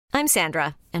I'm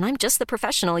Sandra, and I'm just the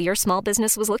professional your small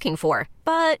business was looking for.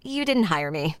 But you didn't hire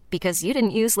me because you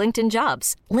didn't use LinkedIn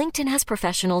Jobs. LinkedIn has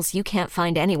professionals you can't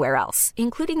find anywhere else,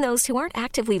 including those who aren't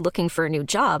actively looking for a new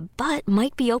job, but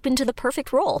might be open to the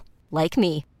perfect role, like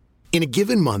me. In a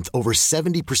given month, over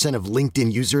 70% of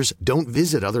LinkedIn users don't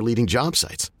visit other leading job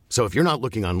sites. So if you're not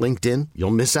looking on LinkedIn,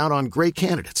 you'll miss out on great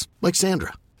candidates like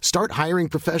Sandra. Start hiring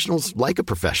professionals like a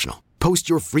professional. Post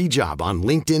your free job on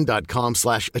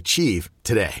linkedin.com/achieve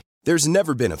today. There's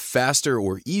never been a faster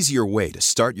or easier way to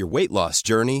start your weight loss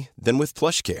journey than with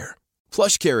PlushCare.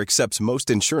 PlushCare accepts most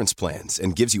insurance plans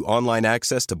and gives you online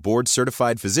access to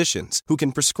board-certified physicians who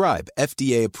can prescribe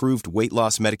FDA-approved weight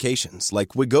loss medications like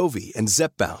Wegovy and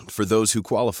Zepbound for those who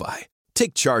qualify.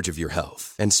 Take charge of your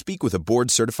health and speak with a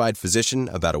board-certified physician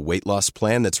about a weight loss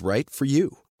plan that's right for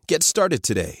you. Get started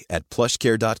today at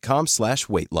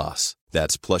plushcare.com/weight loss.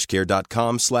 That's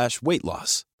plushcare.com/weight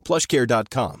loss.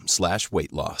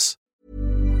 plushcare.com/weight loss.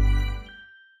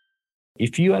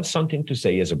 If you have something to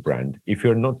say as a brand, if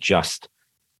you're not just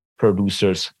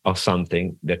producers of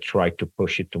something that try to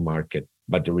push it to market,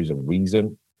 but there is a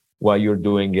reason why you're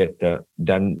doing it,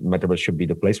 then Metaverse should be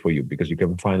the place for you, because you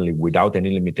can finally, without any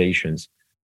limitations,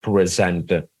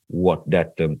 present what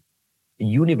that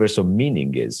universe of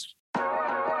meaning is.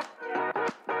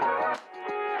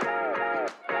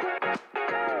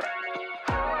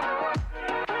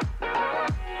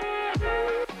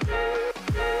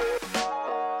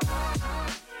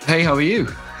 Hey, how are you?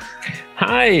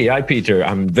 Hi, Peter.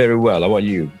 I'm very well. How are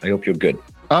you? I hope you're good.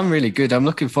 I'm really good. I'm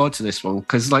looking forward to this one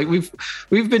because, like, we've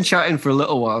been chatting for a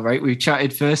little while, right? We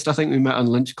chatted first. I think we met on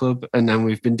Lunch Club, and then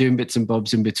we've been doing bits and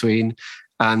bobs in between.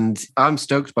 And I'm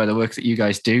stoked by the work that you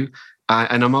guys do,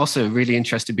 and I'm also really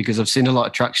interested because I've seen a lot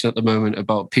of traction at the moment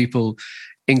about people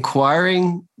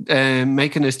inquiring,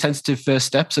 making those tentative first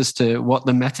steps as to what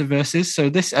the metaverse is. So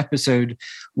this episode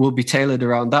will be tailored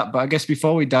around that. But I guess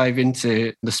before we dive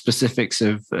into the specifics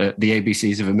of the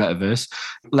ABCs of a metaverse,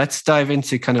 let's dive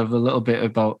into kind of a little bit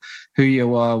about who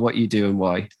you are, what you do, and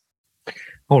why.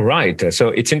 All right. So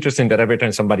it's interesting that every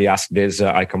time somebody asks this,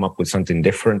 I come up with something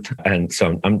different. And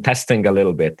so I'm testing a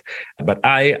little bit. But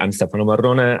I'm Stefano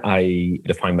Marrone. I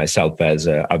define myself as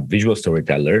a visual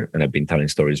storyteller, and I've been telling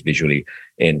stories visually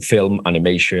in film,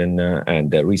 animation,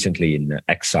 and recently in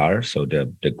XR. So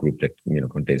the group that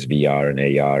contains VR and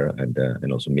AR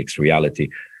and also mixed reality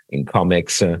in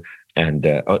comics and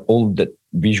all the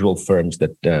visual firms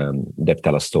that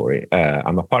tell a story.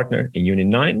 I'm a partner in Unit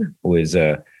 9, who is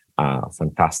a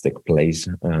fantastic place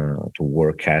to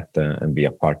work at and be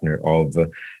a partner of.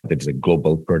 It's a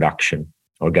global production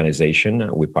organization.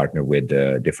 We partner with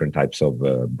different types of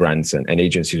brands and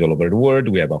agencies all over the world.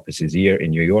 We have offices here in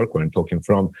New York, where I'm talking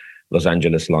from, Los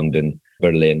Angeles, London,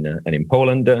 Berlin, and in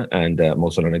Poland. And I'm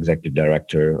also an executive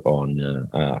director on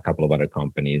a couple of other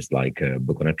companies like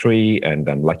Book on a Tree. And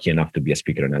I'm lucky enough to be a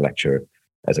speaker and a lecturer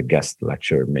as a guest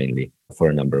lecturer, mainly for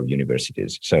a number of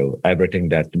universities. So everything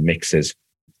that mixes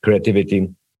creativity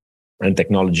and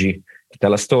technology to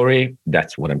tell a story,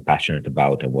 that's what I'm passionate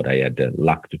about and what I had the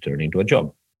luck to turn into a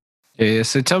job. Yeah,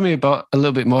 so tell me a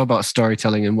little bit more about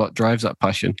storytelling and what drives that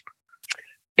passion.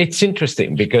 It's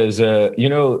interesting because,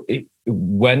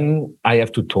 when I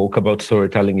have to talk about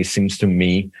storytelling, it seems to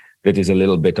me that is a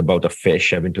little bit about a fish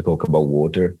having to talk about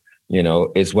water.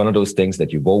 It's one of those things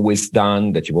that you've always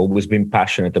done, that you've always been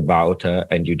passionate about,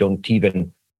 and you don't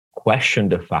even question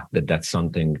the fact that that's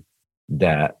something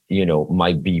that,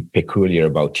 might be peculiar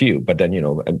about you. But then,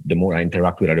 the more I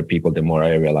interact with other people, the more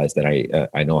I realize that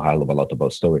I know a hell of a lot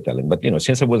about storytelling. But,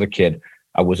 since I was a kid,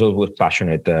 I was always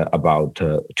passionate about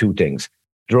two things: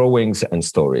 drawings and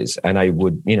stories. And I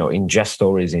would, ingest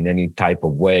stories in any type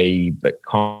of way, but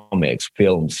comics,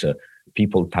 films,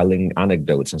 people telling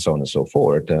anecdotes and so on and so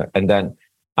forth. And then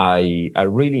I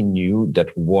really knew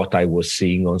that what I was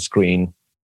seeing on screen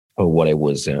or what I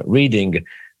was reading,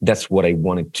 that's what I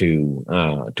wanted to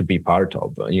be part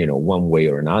of, one way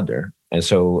or another. And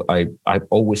so I've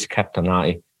always kept an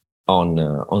eye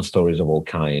on stories of all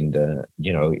kind.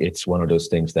 It's one of those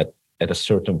things that at a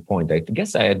certain point, I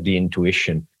guess I had the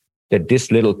intuition that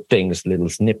these little things, little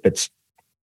snippets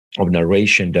of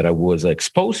narration that I was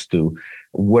exposed to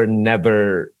were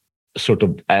never sort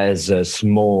of as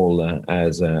small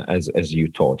as you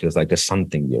thought. It's like there's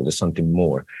something here, there's something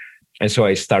more. And so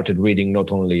I started reading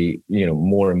not only,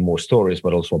 more and more stories,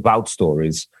 but also about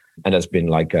stories. And that's been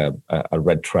like a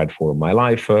red thread for my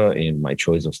life, in my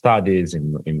choice of studies,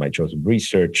 in my choice of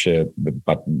research,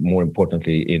 but more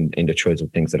importantly, in the choice of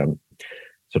things that I'm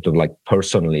sort of like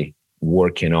personally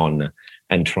working on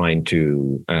and trying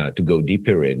to go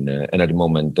deeper in. And at the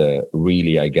moment,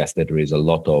 really, I guess that there is a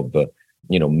lot of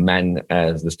man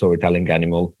as the storytelling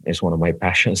animal is one of my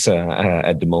passions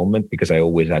at the moment, because I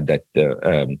always had that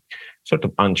sort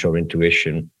of hunch or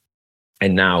intuition.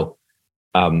 And now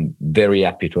I'm very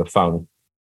happy to have found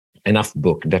enough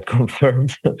book that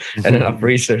confirmed and enough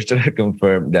research that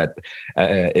confirmed that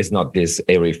it's not this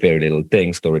airy-fairy little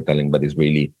thing, storytelling, but it's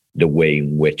really the way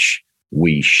in which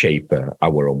we shape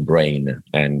our own brain.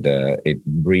 And it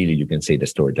really, you can say the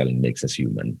storytelling makes us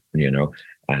human,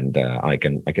 and I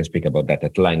can speak about that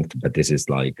at length, but this is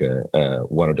like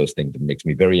one of those things that makes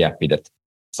me very happy, that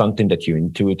something that you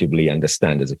intuitively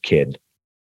understand as a kid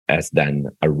as then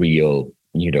a real,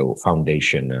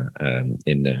 foundation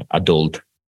in adult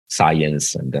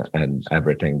science and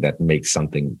everything that makes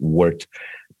something worth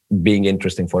being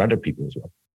interesting for other people as well.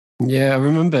 Yeah, I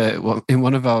remember in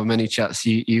one of our many chats,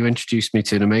 you introduced me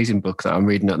to an amazing book that I'm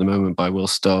reading at the moment by Will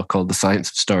Storr called The Science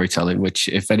of Storytelling, which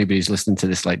if anybody's listening to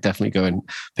this, definitely go and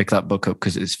pick that book up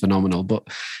because it's phenomenal. But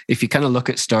if you kind of look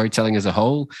at storytelling as a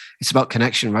whole, it's about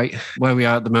connection, right? Where we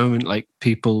are at the moment,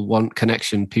 people want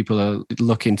connection. People are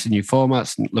looking to new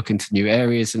formats and looking to new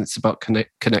areas, and it's about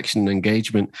connection and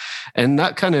engagement. And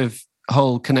that kind of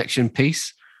whole connection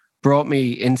piece brought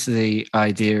me into the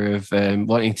idea of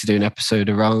wanting to do an episode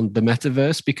around the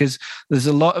metaverse, because there's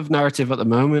a lot of narrative at the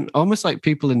moment, almost like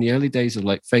people in the early days of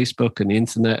Facebook and the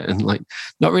internet, and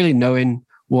not really knowing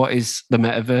what is the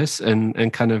metaverse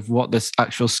and kind of what this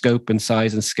actual scope and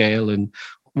size and scale and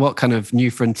what kind of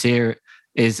new frontier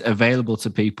is available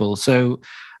to people. So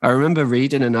I remember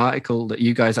reading an article that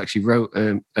you guys actually wrote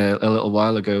a little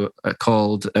while ago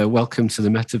called Welcome to the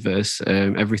Metaverse,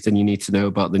 Everything You Need to Know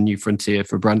About the New Frontier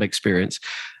for Brand Experience.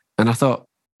 And I thought,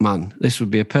 man, this would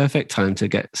be a perfect time to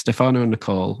get Stefano on the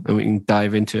call and we can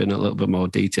dive into it in a little bit more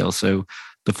detail. So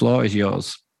the floor is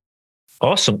yours.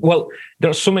 Awesome. Well, there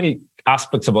are so many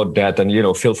aspects about that, and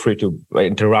feel free to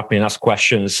interrupt me and ask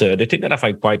questions. The thing that I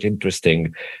find quite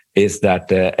interesting is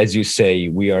that, as you say,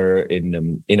 we are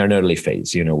in an early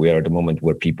phase. We are at the moment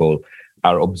where people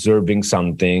are observing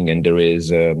something, and there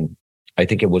is, I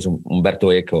think it was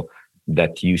Umberto Eco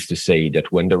that used to say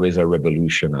that when there is a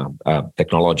revolution, a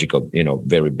technological,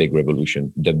 very big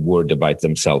revolution, the world divides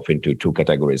themselves into two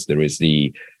categories. There is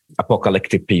the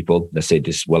apocalyptic people that say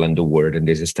this will end the world and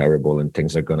this is terrible and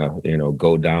things are gonna,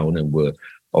 go down and we're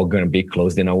all gonna be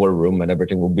closed in our room and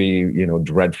everything will be,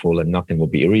 dreadful and nothing will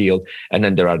be real. And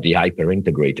then there are the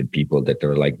hyper-integrated people that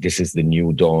are like, this is the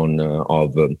new dawn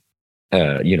of,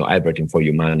 everything for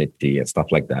humanity and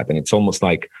stuff like that. And it's almost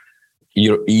like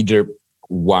you're either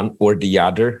one or the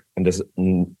other, and there's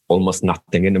almost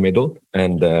nothing in the middle.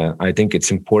 And I think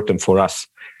it's important for us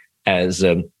as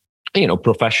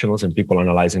professionals and people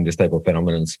analyzing this type of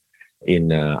phenomena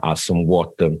in a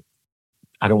somewhat,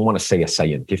 I don't want to say a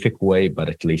scientific way, but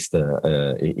at least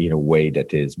in a way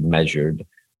that is measured,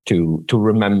 to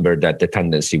remember that the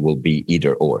tendency will be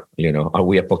either or. Are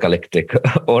we apocalyptic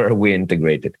or are we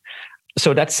integrated?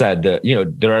 So that said,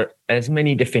 there are as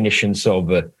many definitions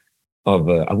of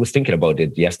I was thinking about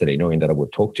it yesterday, knowing that I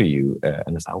would talk to you, and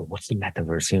I was like, what's the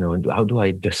metaverse, and how do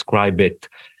I describe it?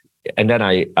 And then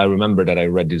I remember that I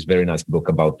read this very nice book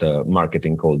about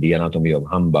marketing called The Anatomy of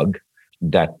Humbug,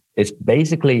 that is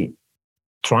basically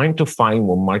trying to find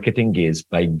what marketing is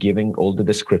by giving all the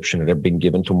description that have been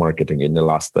given to marketing in the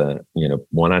last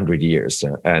 100 years.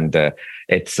 And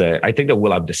it's I think that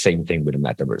we'll have the same thing with the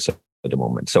metaverse at the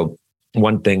moment. So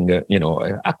one thing,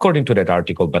 according to that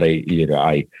article, but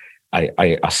I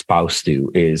espouse to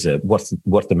is what's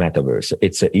the metaverse?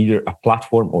 It's either a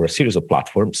platform or a series of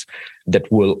platforms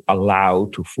that will allow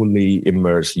to fully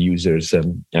immerse users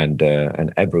and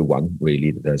everyone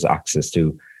really that has access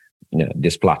to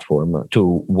this platform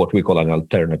to what we call an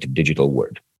alternative digital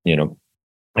world. And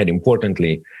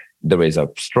importantly, there is a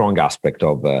strong aspect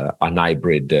of an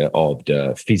hybrid of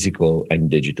the physical and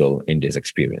digital in this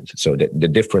experience. So the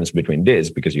difference between this,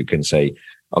 because you can say,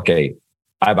 okay,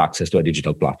 I have access to a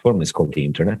digital platform. It's called the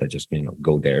internet. I just,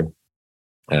 go there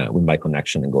with my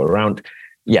connection and go around.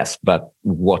 Yes, but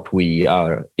what we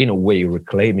are in a way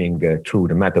reclaiming through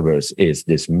the metaverse is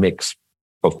this mix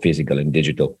of physical and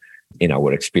digital in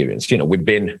our experience.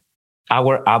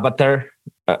 Our avatar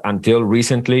until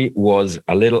recently was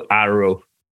a little arrow,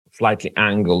 slightly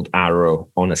angled arrow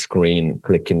on a screen,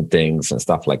 clicking things and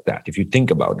stuff like that. If you think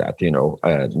about that,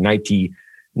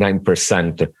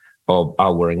 99% of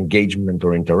our engagement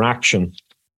or interaction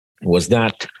was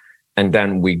that. And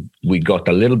then we got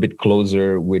a little bit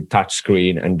closer with touch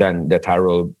screen, and then that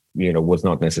arrow, was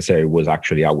not necessary, was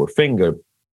actually our finger.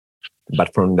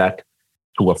 But from that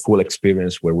to a full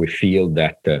experience where we feel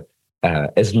that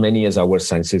as many as our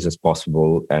senses as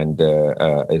possible and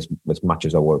as much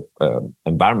as our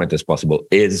environment as possible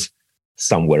is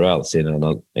somewhere else in an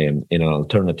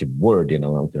alternative world, in an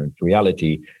alternate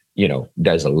reality,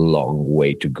 there's a long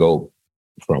way to go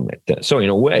from it. So in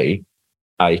a way,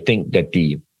 I think that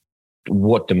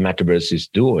what the metaverse is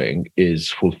doing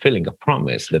is fulfilling a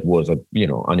promise that was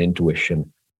an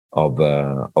intuition of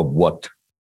what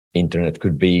internet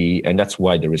could be, and that's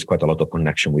why there is quite a lot of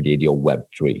connection with the idea of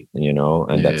Web3,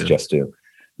 and that's just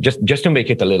to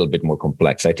make it a little bit more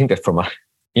complex. I think that from a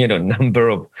number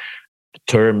of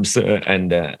terms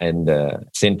and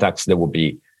syntax, it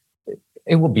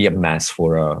will be a mess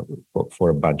for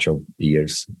a bunch of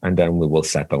years, and then we will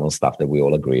settle on stuff that we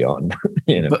all agree on.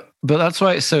 But that's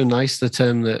why it's so nice, the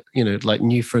term that like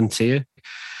new frontier.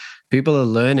 People are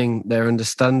learning, they're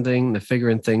understanding, they're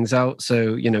figuring things out.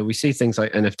 So, we see things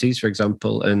like NFTs, for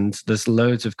example, and there's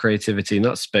loads of creativity in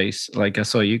that space. Like I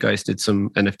saw you guys did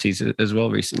some NFTs as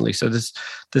well recently. So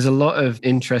there's a lot of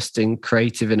interesting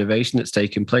creative innovation that's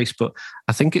taking place. But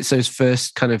I think it's those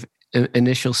first kind of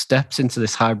initial steps into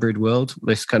this hybrid world,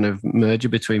 this kind of merger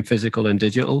between physical and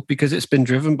digital, because it's been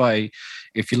driven by,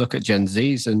 if you look at Gen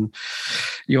Zs and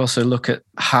you also look at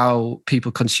how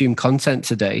people consume content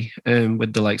today,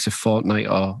 with the likes of Fortnite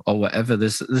or whatever,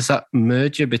 there's that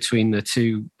merger between the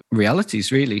two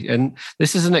realities, really. And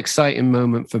this is an exciting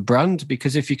moment for brand,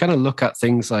 because if you kind of look at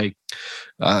things like,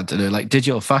 I don't know, like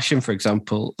digital fashion, for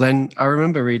example, then I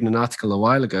remember reading an article a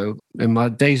while ago in my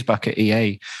days back at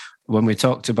EA, when we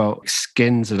talked about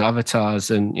skins and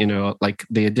avatars and, like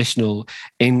the additional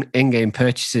in-game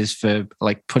purchases for,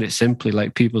 like, put it simply,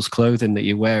 like people's clothing that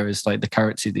you wear as like the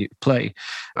character that you play.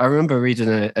 I remember reading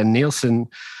a Nielsen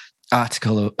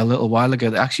article a little while ago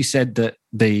that actually said that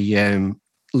the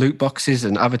loot boxes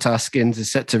and avatar skins are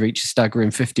set to reach a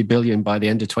staggering 50 billion by the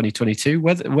end of 2022.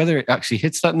 Whether it actually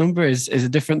hits that number is a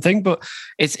different thing, but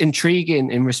it's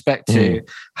intriguing in respect to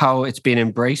how it's been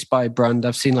embraced by brand.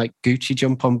 I've seen like Gucci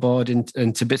jump on board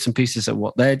into bits and pieces of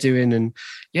what they're doing. And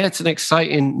yeah, it's an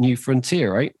exciting new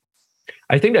frontier, right?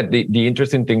 I think that the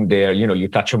interesting thing there, you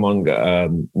touch among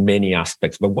many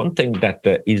aspects, but one thing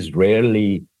that is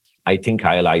rarely, I think,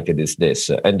 highlighted is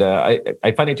this. And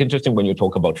I find it interesting when you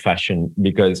talk about fashion,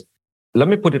 because let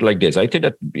me put it like this. I think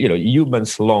that,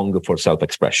 humans long for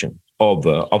self-expression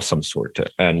of some sort.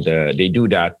 And they do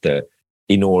that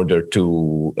in order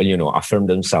to, affirm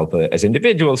themselves as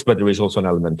individuals. But there is also an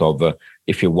element of,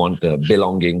 if you want,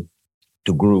 belonging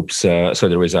to groups. So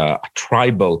there is a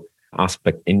tribal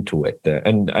aspect into it.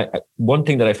 And one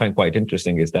thing that I find quite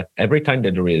interesting is that every time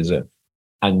that there is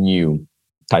a new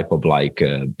type of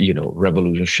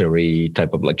revolutionary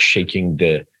type of like shaking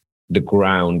the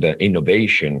ground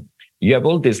innovation, you have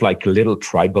all these like little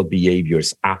tribal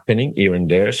behaviors happening here and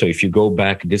there. So if you go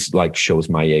back, this like shows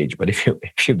my age, but if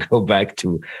you go back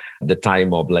to the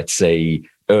time of, let's say,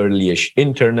 early-ish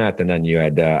internet, and then you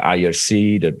had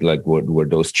IRC that like were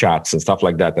those chats and stuff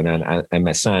like that, and then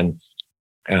MSN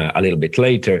a little bit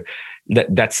later.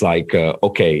 That's like,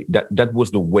 okay, that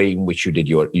was the way in which you did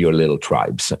your little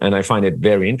tribes. And I find it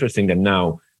very interesting that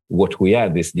now what we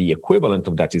have is the equivalent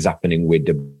of that is happening with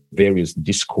the various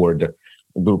Discord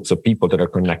groups of people that are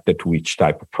connected to each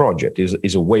type of project.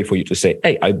 Is a way for you to say,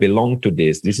 hey, I belong to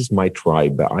this. This is my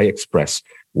tribe. I express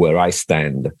where I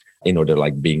stand in order,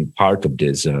 like, being part of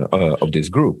this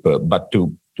group. But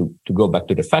to go back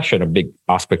to the fashion, a big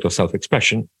aspect of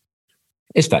self-expression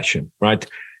is fashion, right?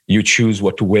 You choose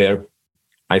what to wear.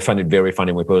 I find it very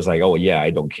funny when people say, oh, yeah, I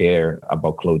don't care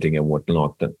about clothing and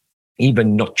whatnot.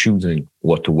 Even not choosing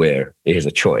what to wear is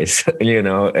a choice,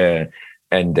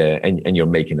 and you're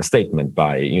making a statement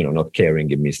by, not caring.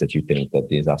 It means that you think that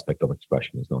this aspect of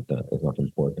expression is not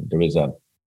important. There is a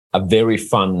very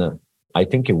fun, I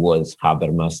think it was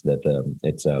Habermas, that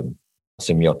it's a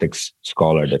semiotics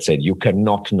scholar, that said, you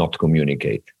cannot not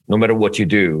communicate. No matter what you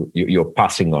do, you're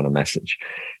passing on a message.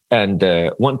 And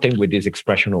one thing with this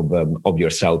expression of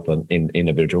yourself in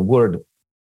a virtual world,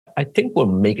 I think will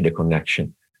make the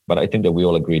connection. But I think that we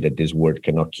all agree that this world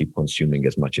cannot keep consuming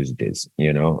as much as it is,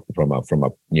 from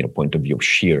a point of view of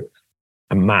sheer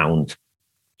amount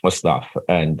of stuff.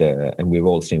 And we've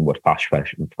all seen what fast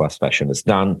fashion has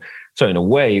done. So in a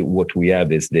way, what we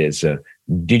have is this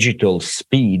digital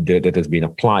speed that has been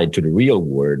applied to the real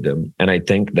world. And I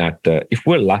think that if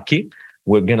we're lucky,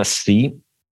 we're going to see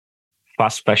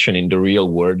fast fashion in the real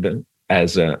world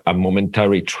as a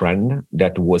momentary trend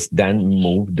that was then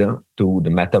moved to the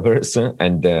metaverse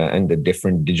and the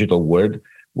different digital world,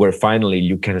 where finally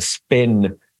you can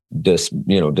spin this,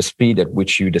 the speed at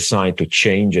which you decide to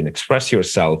change and express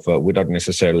yourself without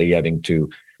necessarily having to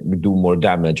do more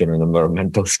damage on an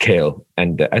environmental scale.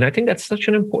 And I think that's such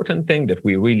an important thing that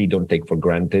we really don't take for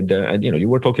granted. And you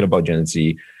were talking about Gen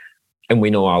Z, and we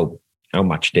know how how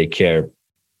much they care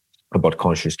about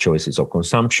conscious choices of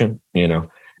consumption.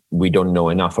 We don't know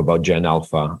enough about Gen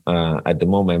Alpha at the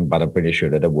moment, but I'm pretty sure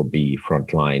that will be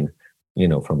frontline,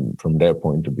 from their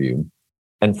point of view.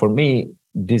 And for me,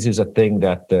 this is a thing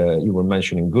that you were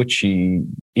mentioning, Gucci.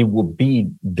 It would be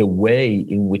the way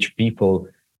in which people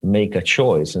make a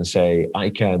choice and say, I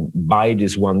can buy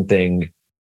this one thing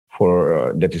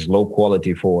for that is low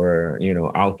quality for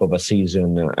half of a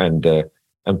season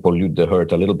and pollute the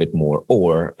earth a little bit more,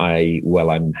 or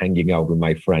I'm hanging out with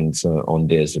my friends on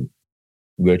these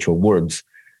virtual worlds,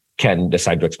 can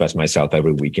decide to express myself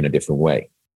every week in a different way.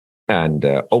 And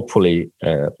hopefully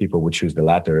people would choose the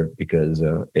latter because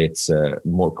it's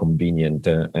more convenient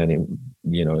and,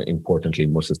 importantly,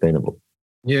 more sustainable.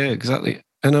 Yeah, exactly.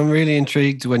 And I'm really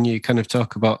intrigued when you kind of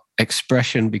talk about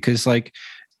expression because,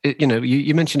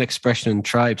 you mentioned expression and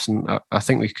tribes, and I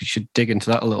think we should dig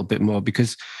into that a little bit more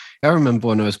because I remember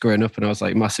when I was growing up and I was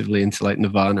massively into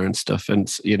Nirvana and stuff, and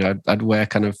I'd wear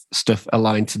kind of stuff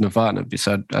aligned to Nirvana.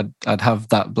 So I'd have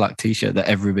that black T-shirt that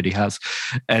everybody has,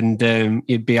 and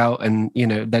you'd be out, and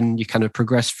then you kind of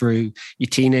progress through your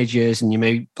teenage years, and you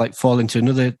may fall into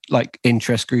another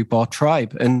interest group or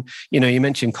tribe. And you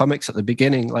mentioned comics at the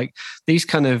beginning, these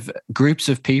kind of groups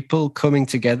of people coming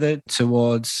together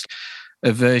towards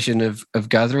a version of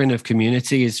gathering, of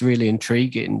community is really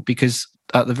intriguing because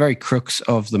at the very crux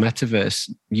of the metaverse,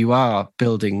 you are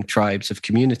building tribes of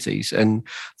communities. And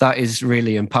that is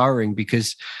really empowering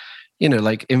because,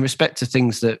 in respect to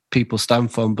things that people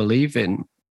stand for and believe in,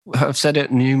 I've said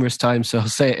it numerous times, so I'll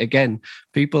say it again.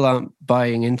 People aren't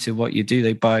buying into what you do,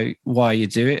 they buy why you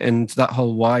do it. And that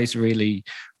whole why is really,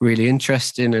 really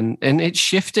interesting. And it's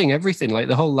shifting everything.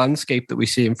 The whole landscape that we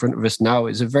see in front of us now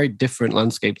is a very different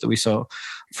landscape that we saw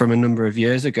from a number of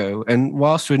years ago. And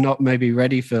whilst we're not maybe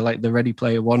ready for the Ready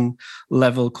Player One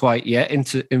level quite yet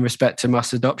in respect to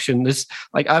mass adoption, there's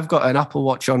I've got an Apple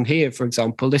Watch on here, for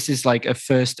example. This is a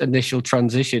first initial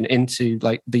transition into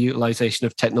the utilization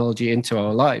of technology into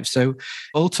our lives. So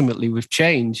ultimately with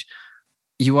change,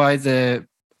 you either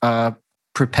are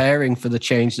preparing for the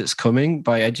change that's coming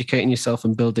by educating yourself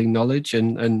and building knowledge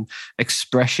and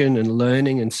expression and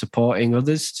learning and supporting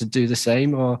others to do the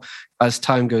same, or as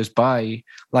time goes by,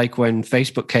 when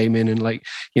Facebook came in and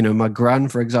my gran,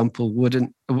 for example,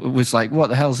 was what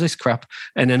the hell's this crap?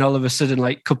 And then all of a sudden,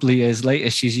 a couple of years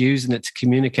later, she's using it to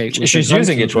communicate with she's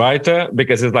using it, right?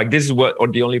 Because it's this is or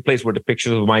the only place where the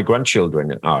pictures of my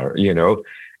grandchildren are,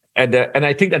 and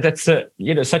I think that's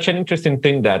such an interesting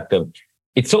thing that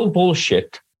it's all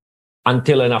bullshit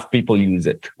until enough people use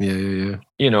it. Yeah.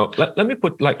 Let me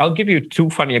put I'll give you two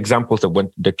funny examples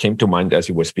that came to mind as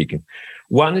you were speaking.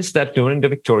 One is that during the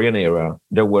Victorian era,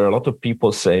 there were a lot of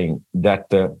people saying that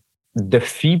the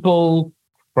feeble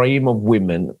frame of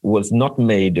women was not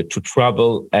made to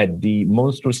travel at the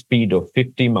monstrous speed of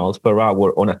 50 miles per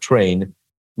hour on a train,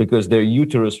 because their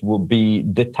uterus will be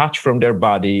detached from their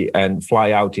body and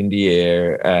fly out in the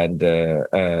air, and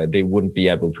they wouldn't be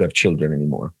able to have children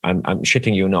anymore. I'm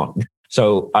shitting you not.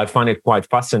 So I find it quite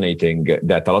fascinating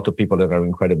that a lot of people that are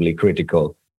incredibly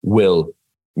critical will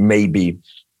maybe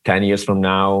 10 years from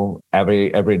now,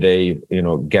 every day,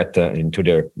 get into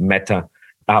their meta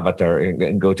avatar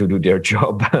and go to do their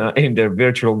job in their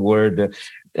virtual world.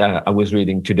 I was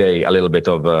reading today a little bit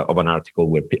of an article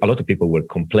where a lot of people were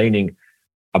complaining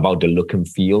about the look and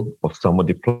feel of some of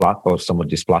these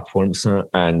platforms,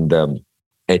 and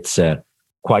it's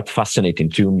quite fascinating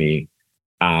to me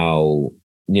how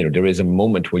there is a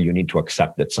moment where you need to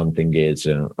accept that something is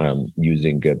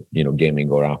using gaming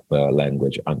or app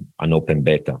language, an open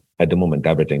beta. At the moment,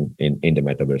 everything in the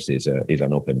metaverse is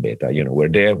an open beta. We're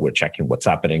there, we're checking what's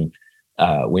happening.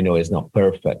 We know it's not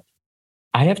perfect.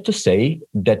 I have to say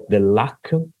that the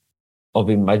lack of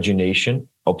imagination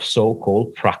of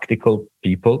so-called practical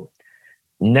people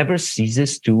never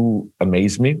ceases to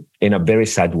amaze me in a very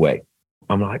sad way.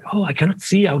 I'm I cannot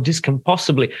see how this can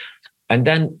possibly, and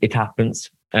then it happens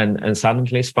and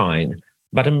suddenly it's fine.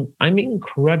 But I'm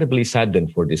incredibly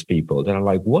saddened for these people that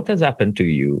are what has happened to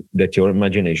you that your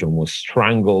imagination was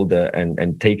strangled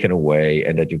and taken away,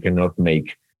 and that you cannot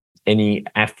make any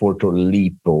effort or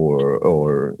leap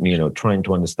or trying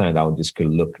to understand how this could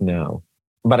look now.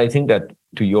 But I think that,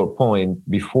 to your point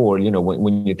before,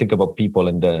 when you think about people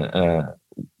and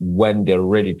when they're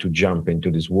ready to jump into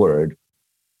this world,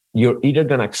 you're either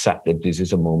going to accept that this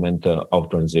is a moment of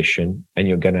transition and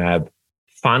you're going to have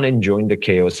fun enjoying the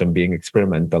chaos and being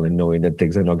experimental and knowing that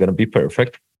things are not going to be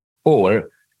perfect, or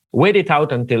wait it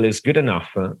out until it's good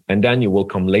enough, and then you will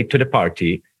come late to the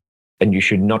party. And you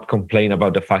should not complain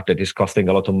about the fact that it's costing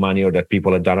a lot of money or that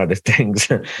people have done other things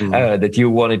that you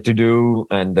wanted to do.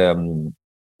 And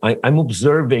I'm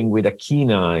observing with a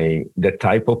keen eye the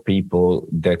type of people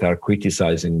that are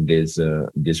criticizing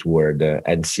this word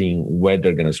and seeing where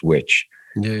they're going to switch.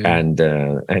 Yeah. And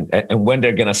when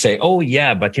they're going to say, oh,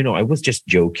 yeah, but, I was just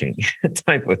joking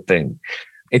type of thing.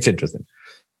 It's interesting.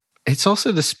 It's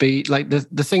also the speed, like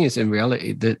the thing is, in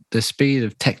reality, the speed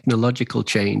of technological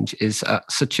change is at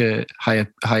such a higher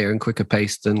and quicker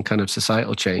pace than kind of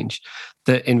societal change,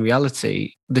 that in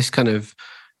reality, this kind of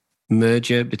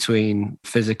merger between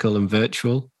physical and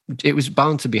virtual, it was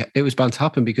bound to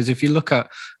happen. Because if you look at,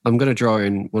 I'm going to draw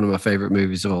in one of my favorite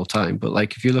movies of all time, but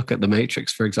like if you look at The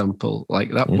Matrix, for example,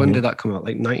 like that, when did that come out?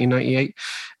 Like 1998,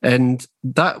 and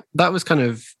that was kind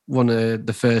of one of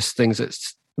the first things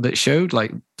that showed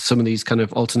like some of these kind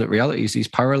of alternate realities, these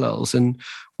parallels. And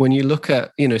when you look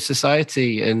at,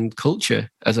 society and culture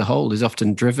as a whole is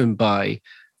often driven by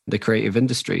the creative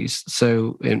industries.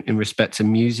 So in respect to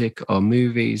music or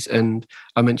movies, and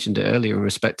I mentioned it earlier in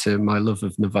respect to my love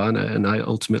of Nirvana, and I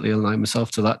ultimately aligned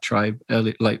myself to that tribe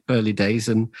early days.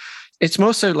 And it's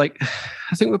more so like,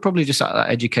 I think we're probably just at that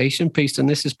education piece. And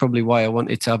this is probably why I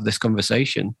wanted to have this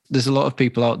conversation. There's a lot of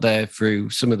people out there through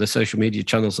some of the social media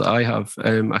channels that I have.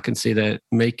 I can see they're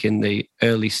making the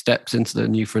early steps into the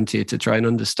new frontier to try and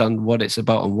understand what it's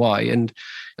about and why. And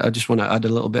I just want to add a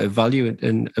little bit of value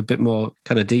and a bit more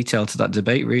kind of detail to that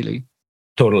debate, really.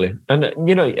 Totally. And,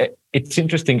 it's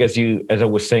interesting, as I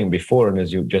was saying before, and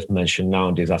as you just mentioned now,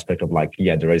 this aspect of like,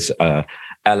 yeah, there is an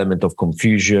element of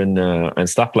confusion and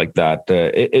stuff like that.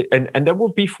 And that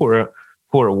will be for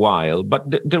a while. But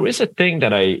there is a thing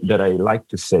that I like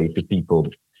to say to people.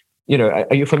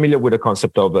 Are you familiar with the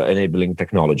concept of enabling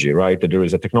technology, right? That there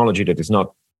is a technology that is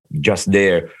not just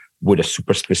there with a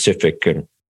super specific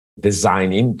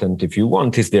design intent, if you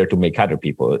want, is there to make other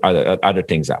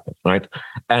things happen, right?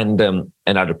 And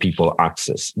other people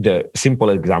access. The simple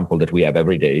example that we have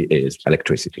every day is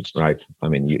electricity, right? I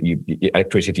mean,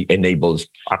 electricity enables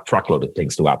a truckload of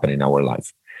things to happen in our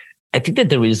life. I think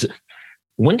that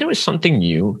when there is something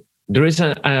new, there is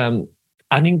an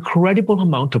incredible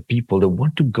amount of people that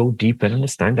want to go deep and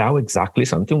understand how exactly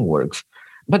something works.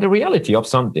 But the reality of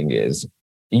something is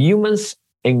humans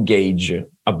engage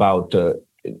about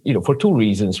for two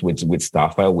reasons with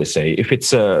stuff. I always say, if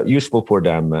it's useful for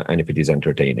them and if it is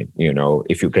entertaining,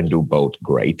 if you can do both,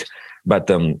 great. But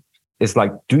it's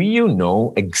like, do you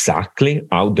know exactly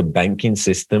how the banking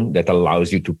system that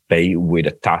allows you to pay with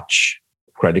a touch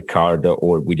credit card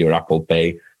or with your Apple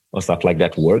Pay or stuff like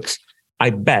that works? I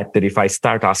bet that if I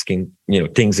start asking,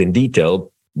 things in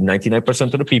detail, 99%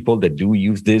 of the people that do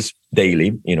use this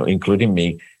daily, including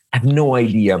me, have no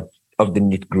idea of the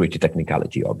nitty-gritty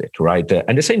technicality of it, right?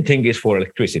 And the same thing is for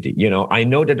electricity. I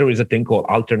know that there is a thing called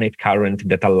alternate current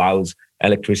that allows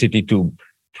electricity to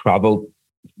travel,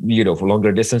 for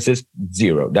longer distances.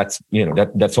 Zero.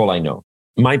 That's all I know.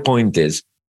 My point is,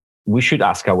 we should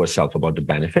ask ourselves about the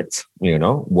benefits.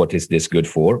 What is this good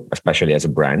for, especially as a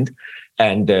brand?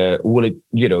 And will it,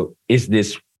 is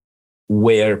this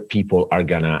where people are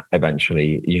gonna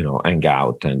eventually, hang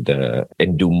out and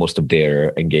do most of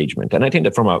their engagement? And I think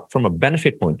that from a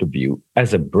benefit point of view,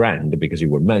 as a brand, because you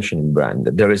were mentioning brand,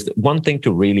 there is one thing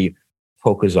to really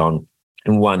focus on,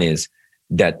 and one is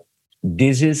that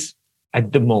this is,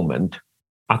 at the moment,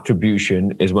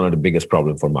 attribution is one of the biggest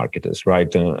problems for marketers, right?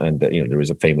 There is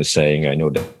a famous saying, I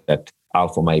know that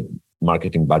half of my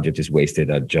marketing budget is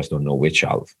wasted, I just don't know which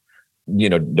half.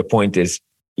 The point is,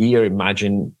 here,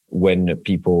 imagine when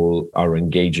people are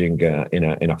engaging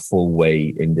in a full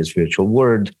way in this virtual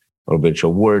world or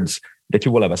virtual worlds, that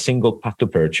you will have a single path to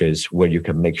purchase where you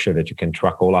can make sure that you can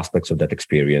track all aspects of that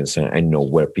experience and know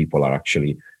where people are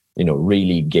actually,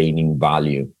 really gaining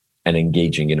value and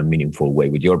engaging in a meaningful way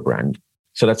with your brand.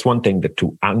 So that's one thing that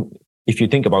if you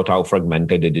think about how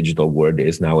fragmented the digital world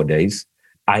is nowadays,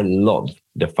 I love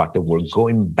the fact that we're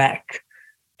going back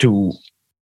to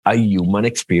a human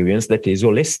experience that is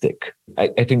holistic. I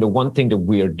think the one thing that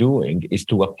we are doing is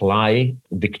to apply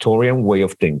Victorian way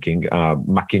of thinking,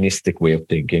 mechanistic way of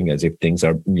thinking, as if things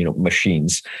are,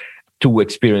 machines, to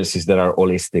experiences that are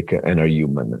holistic and are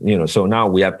human. So now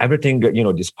we have everything,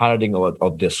 this paradigm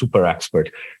of the super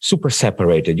expert, super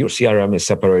separated. Your CRM is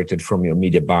separated from your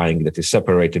media buying, that is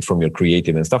separated from your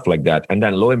creative and stuff like that. And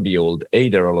then lo and behold,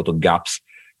 there are a lot of gaps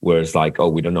where it's like, oh,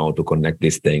 we don't know how to connect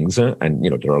these things. And,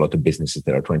 there are a lot of businesses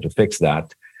that are trying to fix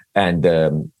that.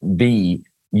 And B,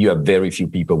 you have very few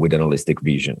people with an holistic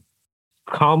vision.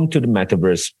 Come to the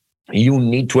metaverse, you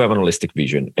need to have an holistic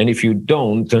vision. And if you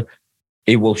don't,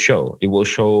 it will show. It will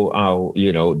show how,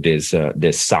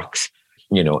 this sucks,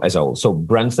 as a whole. So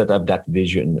brands that have that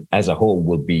vision as a whole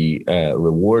will be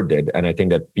rewarded. And I think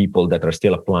that people that are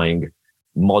still applying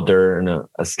modern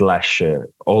slash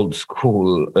old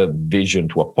school vision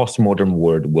to a postmodern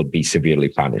world will be severely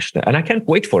punished. And I can't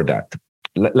wait for that.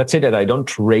 Let's say that I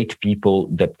don't rate people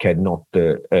that cannot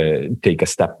take a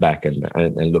step back and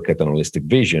look at an holistic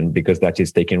vision, because that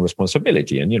is taking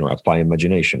responsibility and, apply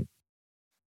imagination.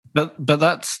 But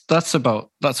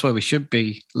that's where we should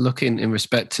be looking in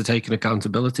respect to taking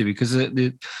accountability, because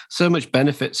so much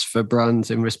benefits for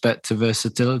brands in respect to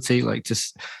versatility, like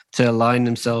to align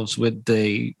themselves with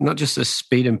not just the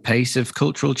speed and pace of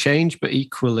cultural change, but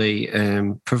equally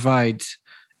provide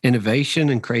innovation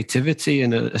and creativity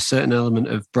and a certain element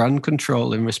of brand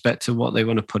control in respect to what they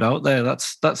want to put out there.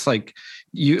 That's like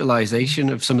utilization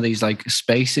of some of these like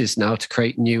spaces now to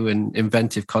create new and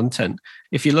inventive content.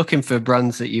 If you're looking for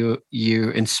brands that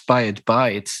you're inspired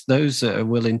by, it's those that are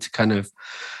willing to kind of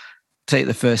take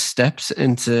the first steps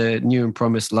into new and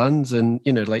promised lands. And,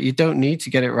 you don't need to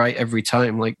get it right every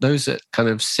time. Like those that kind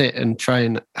of sit and try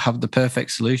and have the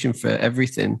perfect solution for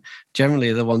everything generally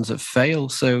are the ones that fail.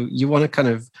 So you want to kind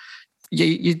of,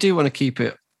 you do want to keep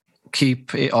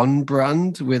it on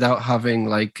brand without having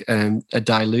like a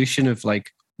dilution of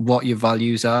like what your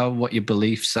values are, what your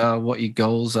beliefs are, what your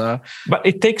goals are. But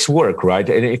it takes work, right?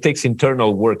 And it takes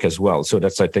internal work as well. So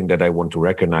that's, I think, that I want to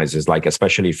recognize is like,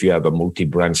 especially if you have a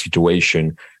multi-brand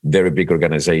situation, very big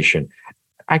organization,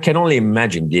 I can only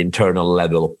imagine the internal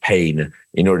level of pain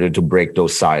in order to break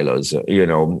those silos,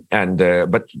 and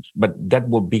but that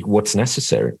will be what's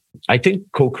necessary. I think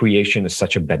co-creation is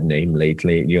such a bad name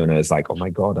lately. It's like, oh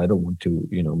my God, I don't want to,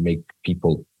 make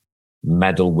people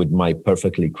meddle with my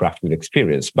perfectly crafted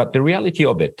experience. But the reality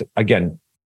of it, again,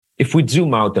 if we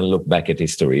zoom out and look back at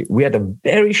history, we had a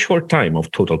very short time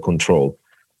of total control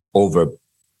over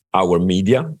our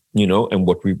media, and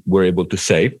what we were able to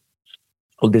say.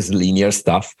 All this linear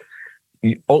stuff.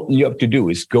 All you have to do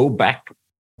is go back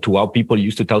to how people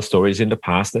used to tell stories in the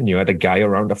past, and you had a guy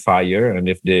around a fire, and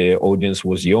if the audience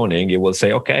was yawning, he will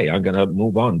say, okay, I'm going to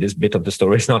move on. This bit of the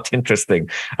story is not interesting.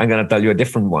 I'm going to tell you a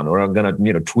different one, or I'm going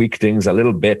to, tweak things a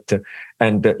little bit.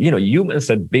 And, humans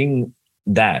have been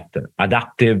that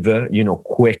adaptive,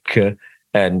 quick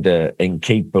and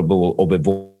capable of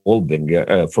evolving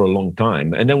for a long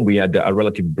time. And then we had a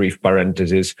relatively brief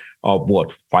parenthesis of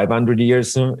 500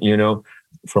 years,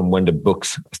 from when the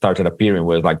books started appearing,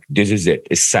 where like, this is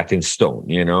it's set in stone,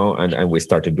 and we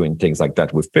started doing things like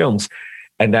that with films.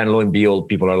 And then lo and behold,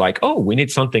 people are like, oh, we need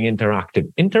something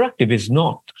interactive. Interactive is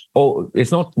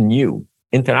it's not new.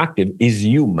 Interactive is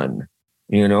human,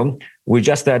 We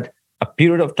just had a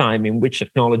period of time in which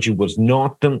technology was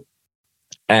not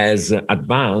as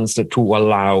advanced to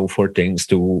allow for things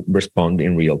to respond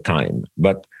in real time.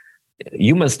 But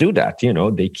humans do that,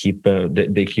 they keep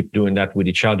doing that with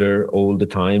each other all the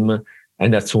time.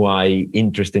 And that's why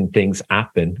interesting things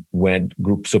happen when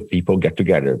groups of people get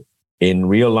together. In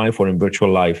real life or in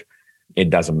virtual life, it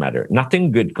doesn't matter.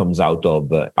 Nothing good comes out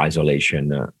of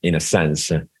isolation, in a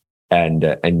sense,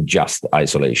 and just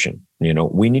isolation.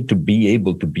 We need to be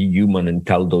able to be human and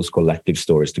tell those collective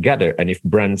stories together. And if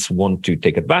brands want to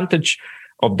take advantage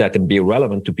of that and be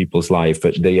relevant to people's life,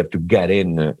 they have to get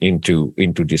into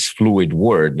this fluid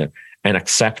world and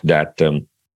accept that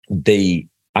they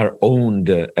are owned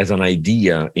as an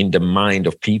idea in the mind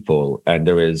of people. And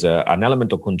there is an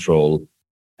element of control,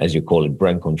 as you call it,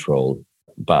 brand control.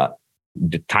 But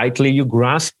the tightly you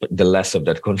grasp, the less of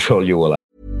that control you will have.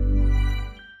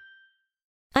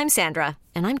 I'm Sandra,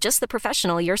 and I'm just the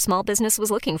professional your small business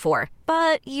was looking for.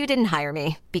 But you didn't hire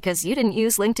me because you didn't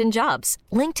use LinkedIn Jobs.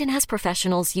 LinkedIn has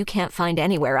professionals you can't find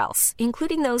anywhere else,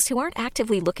 including those who aren't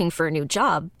actively looking for a new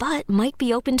job, but might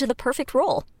be open to the perfect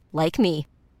role, like me.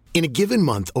 In a given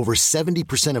month, over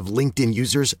 70% of LinkedIn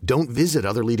users don't visit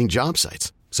other leading job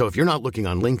sites. So if you're not looking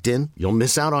on LinkedIn, you'll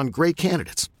miss out on great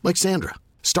candidates like Sandra.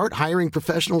 Start hiring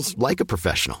professionals like a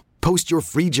professional. Post your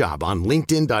free job on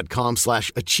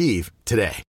linkedin.com/achieve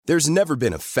today. There's never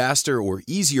been a faster or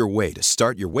easier way to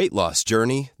start your weight loss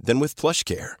journey than with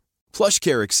PlushCare.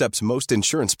 PlushCare accepts most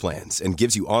insurance plans and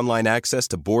gives you online access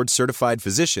to board-certified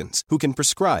physicians who can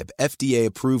prescribe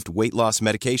FDA-approved weight loss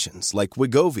medications like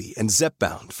Wegovy and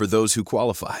Zepbound for those who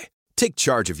qualify. Take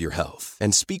charge of your health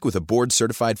and speak with a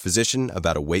board-certified physician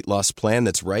about a weight loss plan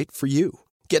that's right for you.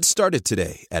 Get started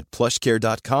today at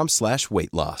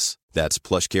plushcare.com/weight loss. That's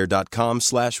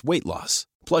plushcare.com/weight loss.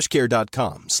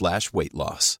 plushcare.com/weight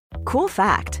loss. Cool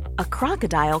fact, a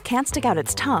crocodile can't stick out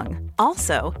its tongue.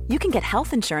 Also, you can get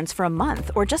health insurance for a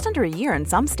month or just under a year in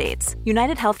some states.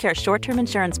 United Healthcare short-term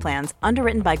insurance plans,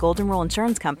 underwritten by Golden Rule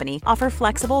Insurance Company, offer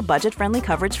flexible, budget-friendly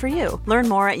coverage for you. Learn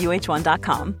more at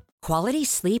uh1.com. Quality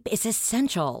sleep is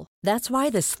essential. That's why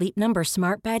the Sleep Number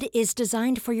Smart Bed is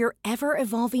designed for your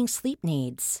ever-evolving sleep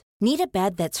needs. Need a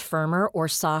bed that's firmer or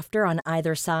softer on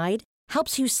either side?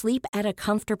 Helps you sleep at a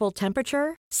comfortable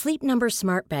temperature? Sleep Number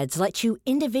Smart Beds let you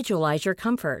individualize your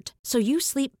comfort, so you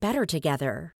sleep better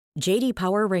together. J.D.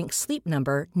 Power ranks Sleep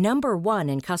Number number 1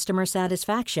 in customer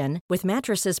satisfaction with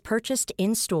mattresses purchased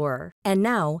in-store. And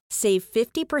now, save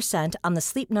 50% on the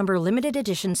Sleep Number Limited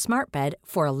Edition Smart Bed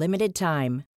for a limited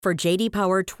time. For J.D.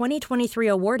 Power 2023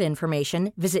 award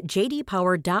information, visit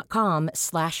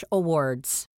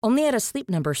jdpower.com/awards. Only at a Sleep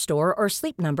Number store or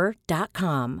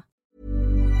sleepnumber.com.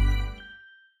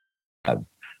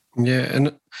 Yeah, and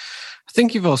I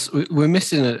think we're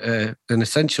missing an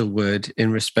essential word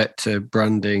in respect to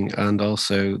branding and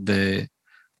also the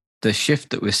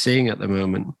shift that we're seeing at the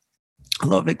moment. A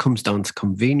lot of it comes down to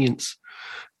convenience.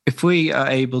 If we are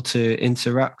able to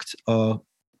interact or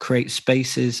create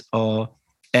spaces or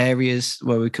areas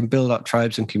where we can build out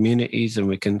tribes and communities, and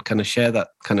we can kind of share that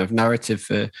kind of narrative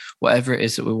for whatever it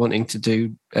is that we're wanting to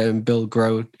do, build,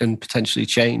 grow, and potentially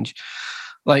change.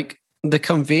 Like, the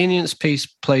convenience piece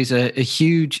plays a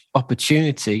huge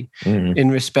opportunity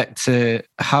in respect to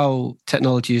how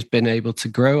technology has been able to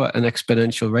grow at an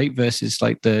exponential rate versus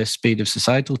like the speed of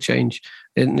societal change.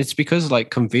 And it's because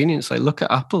like convenience, like look at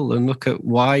Apple and look at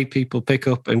why people pick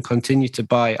up and continue to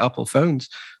buy Apple phones,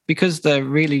 because they're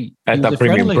really at a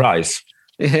premium price.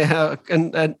 Yeah,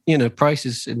 and you know, price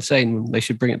is insane. They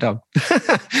should bring it down.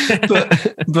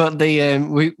 but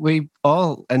we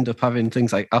all end up having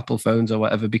things like Apple phones or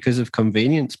whatever because of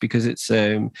convenience, because it's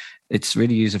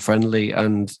really user friendly,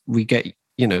 and we get,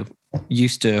 you know,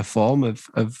 used to a form of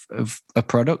a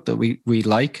product that we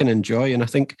like and enjoy. And I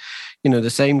think, you know,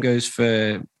 the same goes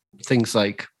for things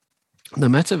like the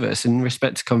metaverse in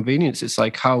respect to convenience. It's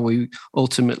like how we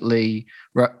ultimately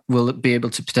will be able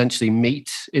to potentially meet,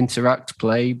 interact,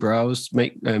 play, browse,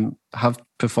 make,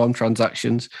 perform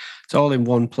transactions. It's all in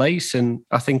one place. And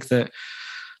I think that,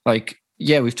 like,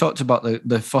 yeah, we've talked about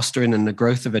the fostering and the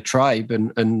growth of a tribe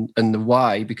and the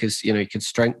why, because, you know, you can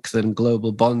strengthen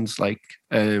global bonds, like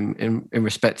in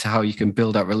respect to how you can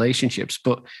build out relationships.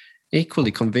 But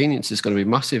equally, convenience is going to be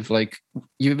massive. Like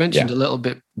you mentioned a little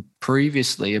bit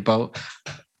previously about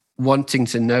wanting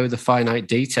to know the finite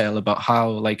detail about how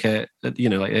like a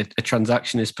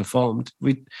transaction is performed.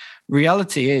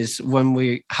 Reality is, when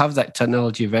we have that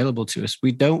technology available to us,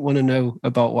 we don't want to know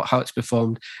about how it's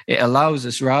performed. It allows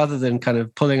us, rather than kind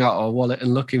of pulling out our wallet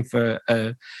and looking for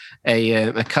a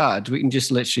card, we can just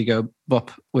literally go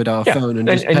bop with our phone and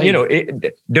just pay. And you know,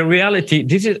 the reality,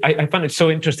 I find it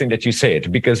so interesting that you say it,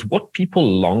 because what people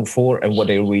long for and what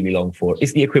they really long for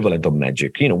is the equivalent of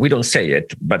magic. You know, we don't say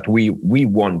it, but we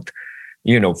want,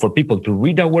 you know, for people to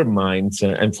read our minds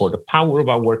and for the power of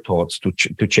our thoughts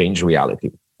to change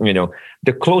reality. You know,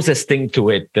 the closest thing to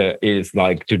it is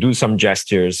like to do some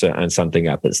gestures and something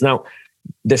happens. Now,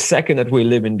 the second that we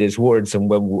live in these words, and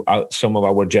when some of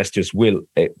our gestures will,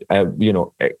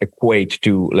 equate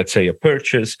to, let's say, a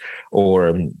purchase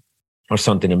or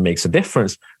something that makes a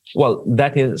difference, well,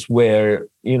 that is where,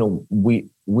 you know,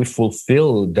 we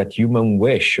fulfill that human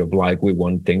wish of like, we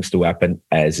want things to happen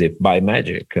as if by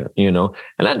magic, you know,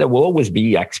 and then there will always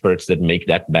be experts that make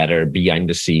that better behind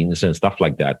the scenes and stuff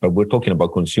like that. But we're talking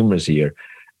about consumers here,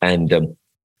 and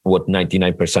what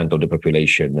 99% of the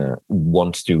population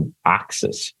wants to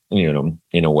access, you know,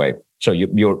 in a way. So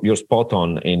you're spot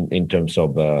on in terms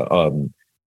of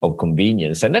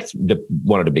convenience. And that's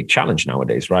one of the big challenge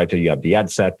nowadays, right? You have the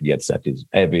headset is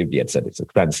heavy, the headset is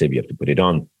expensive, you have to put it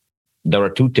on. There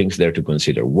are two things there to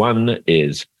consider. One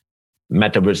is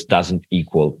metaverse doesn't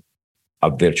equal a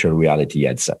virtual reality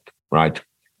headset, right?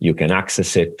 You can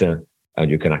access it, and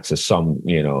you can access some,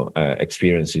 you know,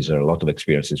 experiences, or a lot of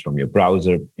experiences from your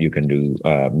browser. You can do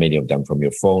many of them from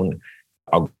your phone.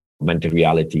 Augmented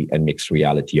reality and mixed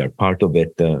reality are part of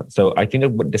it. So I think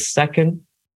that the second,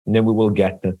 then we will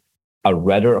get a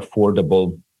rather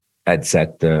affordable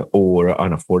headset or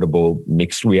an affordable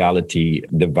mixed reality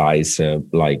device,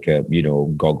 like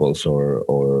goggles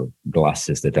or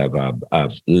glasses that have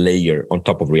a layer on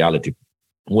top of reality,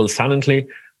 will suddenly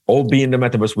all be in the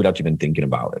metaverse without even thinking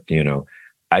about it. You know,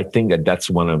 I think that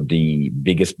that's one of the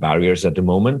biggest barriers at the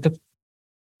moment,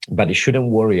 but it shouldn't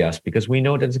worry us, because we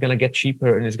know that it's going to get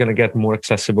cheaper and it's going to get more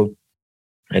accessible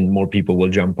and more people will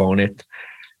jump on it.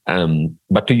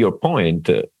 But to your point,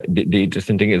 the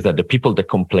interesting thing is that the people that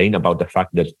complain about the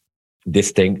fact that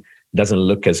this thing doesn't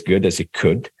look as good as it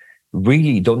could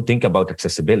really don't think about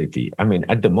accessibility. I mean,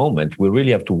 at the moment, we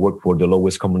really have to work for the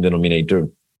lowest common denominator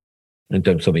in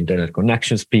terms of internet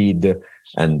connection speed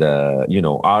and,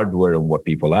 hardware and what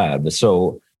people have.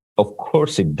 So of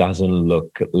course, it doesn't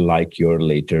look like your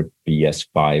later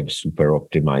PS5 super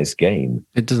optimized game.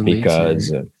 It doesn't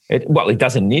because need to. It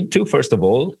doesn't need to, first of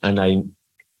all, and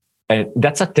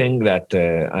that's a thing that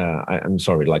I'm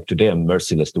sorry. Like today, I'm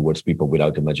merciless towards people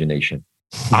without imagination.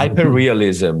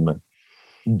 Hyperrealism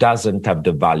doesn't have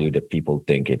the value that people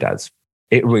think it has.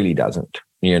 It really doesn't.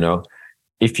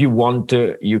 If you want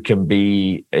to, you can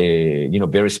be,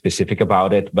 very specific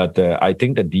about it. But I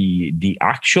think that the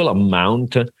actual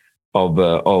amount of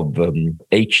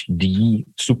HD,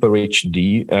 super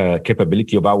HD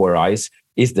capability of our eyes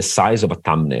is the size of a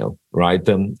thumbnail, right?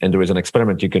 And there is an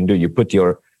experiment you can do. You put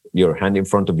your hand in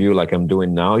front of you, like I'm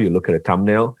doing now. You look at a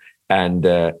thumbnail, and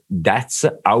that's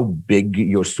how big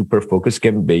your super focus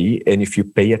can be. And if you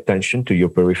pay attention to your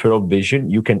peripheral vision,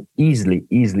 you can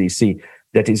easily see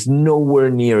that is nowhere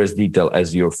near as detailed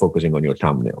as you're focusing on your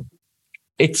thumbnail.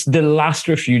 It's the last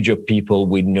refuge of people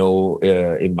with no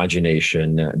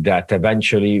imagination that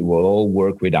eventually will all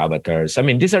work with avatars. I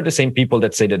mean, these are the same people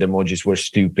that say that emojis were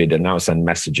stupid and now send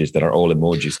messages that are all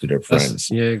emojis to their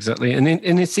friends. Yeah, exactly. And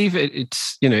it's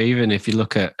even if you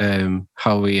look at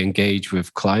how we engage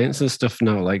with clients and stuff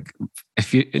now, like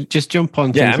if you just jump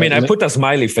on. Yeah, I mean, I put a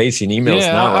smiley face in emails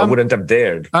now. I wouldn't have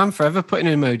dared. I'm forever putting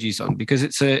emojis on because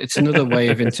it's another way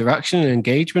of interaction and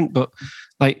engagement, but.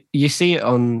 Like you see it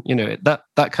on,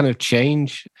 that kind of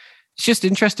change. It's just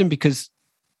interesting because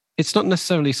it's not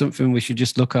necessarily something we should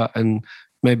just look at and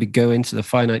maybe go into the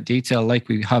finite detail like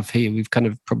we have here. We've kind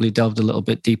of probably delved a little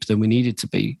bit deeper than we needed to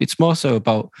be. It's more so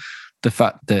about the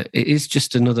fact that it is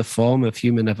just another form of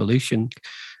human evolution.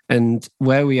 And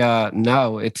where we are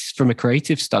now, it's from a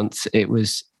creative stance,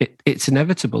 it's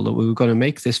inevitable that we were going to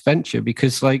make this venture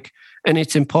because and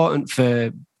it's important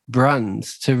for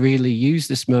brands to really use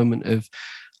this moment of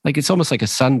it's almost like a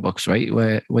sandbox, right?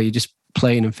 Where you're just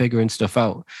playing and figuring stuff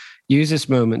out. Use this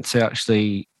moment to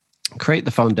actually create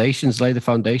the foundations, lay the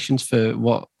foundations for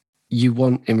what you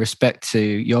want in respect to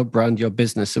your brand, your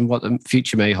business, and what the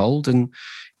future may hold. And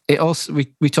it also,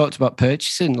 we talked about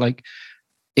purchasing,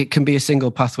 it can be a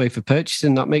single pathway for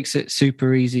purchasing. That makes it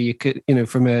super easy. You could,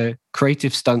 from a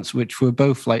creative stance, which we're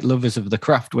both lovers of the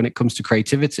craft when it comes to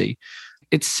creativity.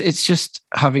 It's just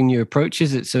having new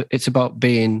approaches. It's about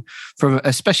being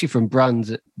especially from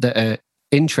brands that are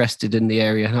interested in the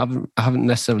area and haven't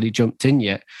necessarily jumped in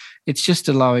yet. It's just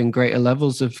allowing greater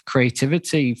levels of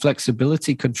creativity,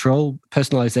 flexibility, control,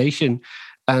 personalization,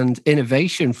 and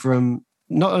innovation from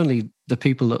not only the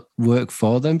people that work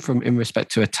for them in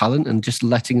respect to a talent and just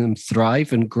letting them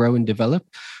thrive and grow and develop,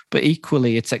 but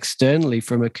equally it's externally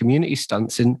from a community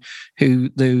stance in who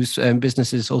those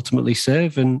businesses ultimately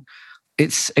serve. And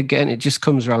it just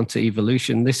comes around to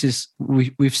evolution.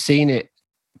 We've seen it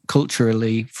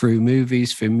culturally through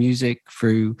movies, through music,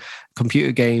 through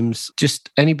computer games,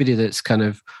 just anybody that's kind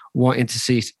of wanting to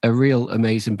see a real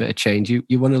amazing bit of change.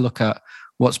 You want to look at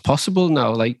what's possible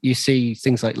now. Like you see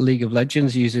things like League of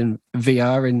Legends using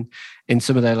VR in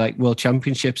some of their world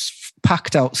championships,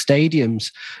 packed out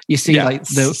stadiums. You see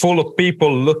full of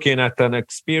people looking at an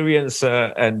experience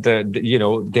and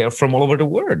they're from all over the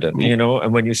world,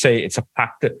 and when you say it's a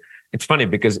packed, it's funny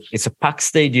because it's a packed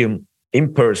stadium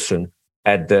in person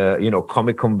at the,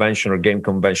 comic convention or game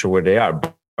convention where they are,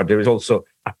 but there is also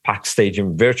a packed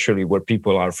stadium virtually where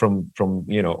people are from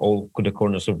all the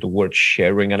corners of the world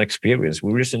sharing an experience.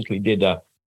 We recently did a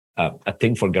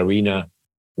thing for Garena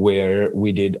where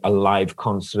we did a live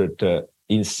concert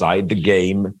inside the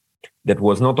game that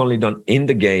was not only done in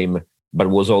the game, but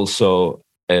was also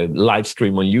a live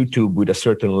stream on YouTube with a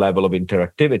certain level of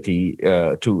interactivity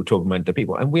to augment the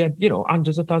people. And we had,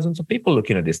 hundreds of thousands of people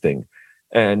looking at this thing.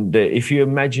 And if you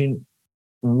imagine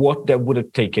what that would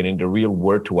have taken in the real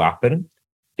world to happen,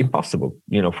 impossible,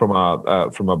 from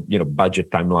a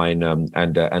budget timeline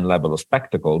and level of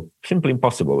spectacle, simply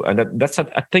impossible. And that's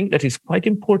a thing that is quite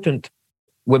important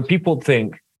when people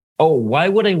think, oh, why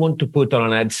would I want to put on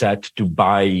an headset to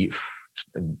buy,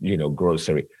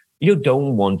 grocery? You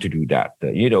don't want to do that.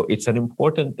 It's an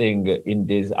important thing in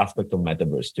this aspect of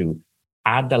metaverse to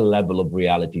add a level of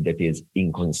reality that is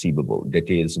inconceivable, that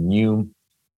is new,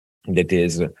 that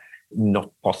is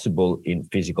not possible in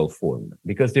physical form.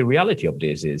 Because the reality of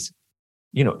this is,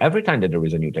 every time that there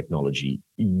is a new technology,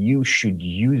 you should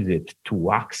use it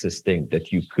to access things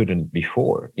that you couldn't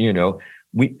before.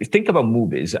 We think about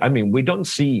movies. I mean, we don't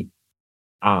see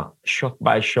a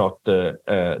shot-by-shot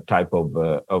type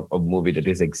of movie that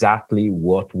is exactly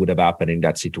what would have happened in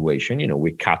that situation.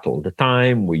 We cut all the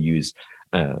time. We use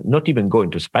not even go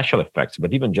into special effects,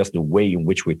 but even just the way in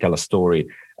which we tell a story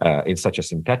in such a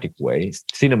synthetic way.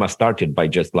 Cinema started by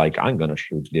just like, I'm going to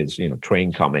shoot this,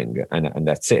 train coming, and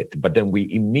that's it. But then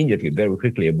we immediately, very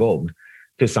quickly evolved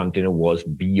to something that was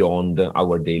beyond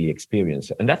our daily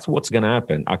experience. And that's what's going to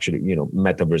happen. Actually,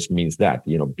 metaverse means that,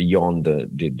 beyond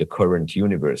the current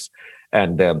universe.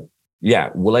 And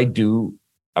will I do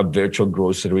a virtual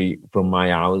grocery from my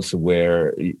house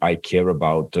where I care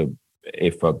about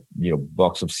if a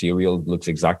box of cereal looks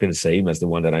exactly the same as the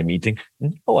one that I'm eating?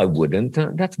 No, I wouldn't.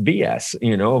 That's BS,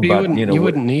 You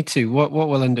wouldn't need to. What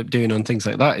we'll end up doing on things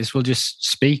like that is we'll just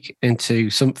speak into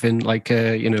something like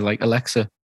like Alexa.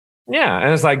 Yeah,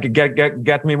 and it's like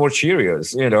get me more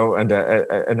Cheerios,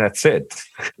 and that's it.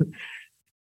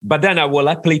 But then I will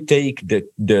happily take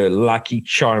the Lucky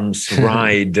Charms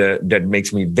ride that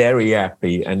makes me very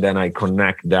happy, and then I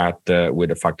connect that with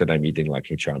the fact that I'm eating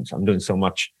Lucky Charms. I'm doing so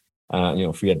much,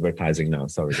 free advertising now.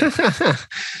 Sorry.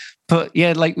 But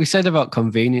yeah, like we said about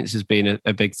convenience as being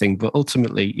a big thing, but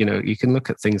ultimately, you can look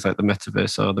at things like the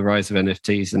metaverse or the rise of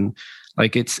NFTs, and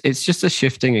like it's just a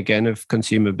shifting again of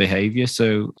consumer behavior.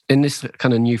 So in this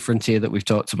kind of new frontier that we've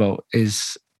talked about,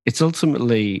 it's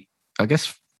ultimately, I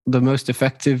guess, the most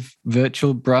effective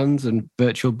virtual brands and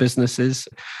virtual businesses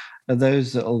are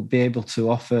those that will be able to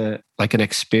offer like an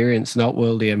experience, an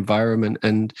outworldly environment,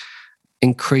 and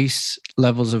increase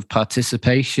levels of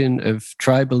participation, of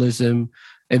tribalism,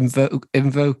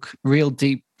 invoke real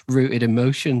deep-rooted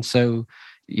emotion. So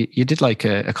you did like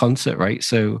a concert, right?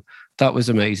 So that was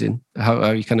amazing.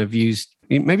 How you kind of used.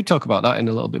 Maybe talk about that in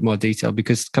a little bit more detail,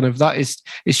 because kind of that is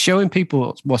showing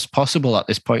people what's possible at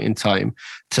this point in time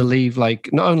to leave like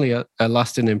not only a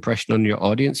lasting impression on your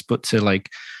audience, but to like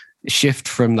shift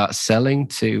from that selling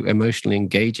to emotionally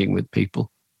engaging with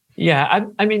people. Yeah,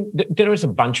 I mean, there is a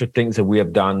bunch of things that we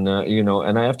have done,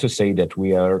 and I have to say that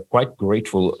we are quite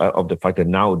grateful of the fact that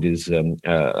now this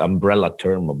umbrella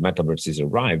term of metaverse has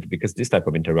arrived, because this type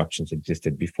of interactions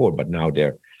existed before, but now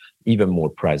they're even more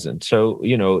present. So,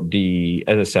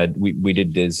 as I said, we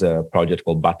did this project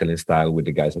called Battle in Style with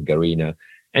the guys at Garena.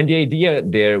 And the idea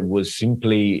there was it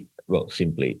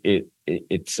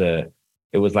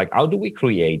was like, how do we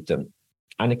create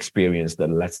an experience that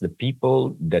lets the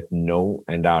people that know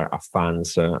and are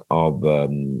fans of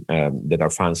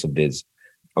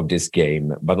this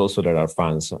game, but also that are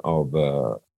fans of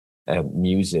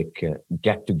music,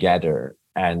 get together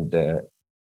and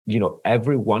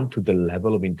everyone to the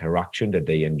level of interaction that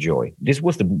they enjoy. This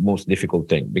was the most difficult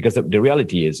thing, because the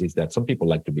reality is that some people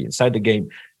like to be inside the game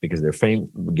because they're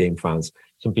game fans.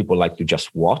 Some people like to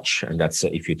just watch, and that's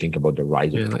if you think about the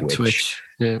rise of Twitch.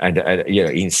 Yeah. And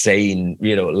insane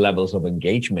levels of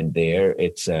engagement there.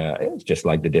 It's just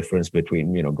like the difference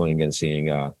between going and seeing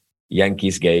a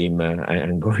Yankees game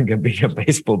and going and being a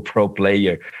baseball pro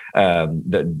player.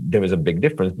 There is a big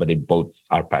difference, but they both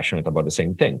are passionate about the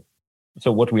same thing.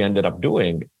 So what we ended up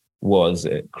doing was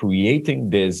creating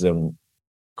this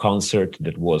concert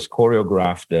that was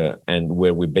choreographed and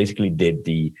where we basically did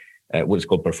the what is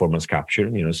called performance capture.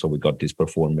 So we got these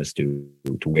performers to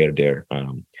wear their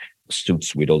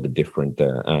suits with all the different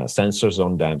sensors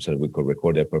on them, so that we could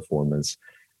record their performance.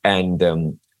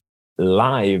 And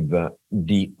live,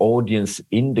 the audience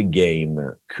in the game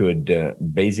could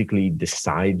basically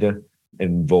decide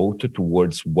and vote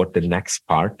towards what the next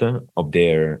part of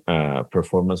their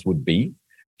performance would be.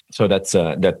 So that's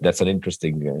an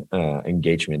interesting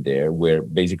engagement there, where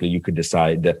basically you could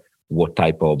decide what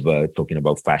type of talking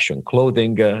about fashion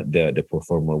clothing the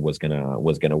performer was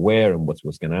gonna wear and what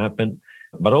was gonna happen.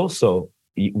 But also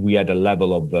we had a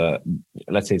level of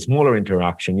let's say smaller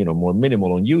interaction, more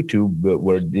minimal on YouTube,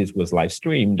 where this was live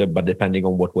streamed. But depending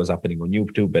on what was happening on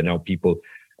YouTube and how people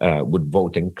would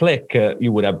vote and click,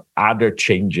 you would have other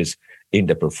changes in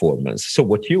the performance. So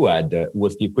what you had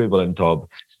was the equivalent of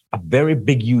a very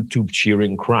big YouTube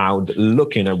cheering crowd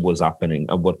looking at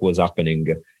what was happening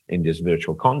in this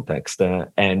virtual context,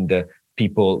 and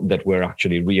people that were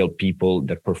actually real people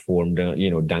that performed,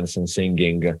 dance and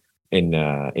singing in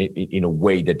a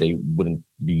way that they wouldn't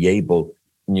be able,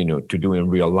 to do in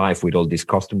real life with all these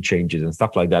costume changes and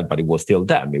stuff like that. But it was still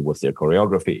them. It was their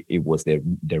choreography. It was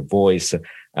their voice.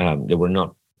 They were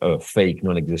not fake,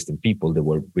 non-existent people. They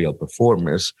were real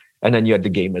performers. And then you had the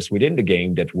gamers within the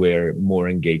game that were more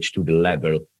engaged to the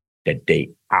level that they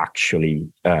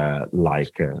actually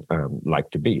like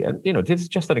to be. And this is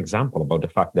just an example about the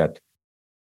fact that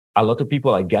a lot of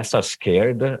people, I guess, are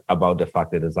scared about the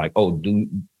fact that it's like,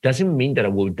 doesn't mean that I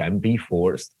will then be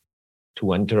forced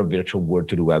to enter a virtual world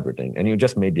to do everything. And you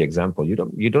just made the example. You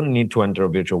don't need to enter a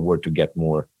virtual world to get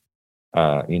more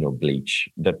bleach.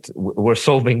 That we're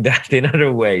solving that in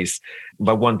other ways.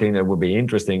 But one thing that would be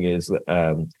interesting is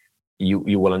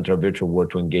you will enter a virtual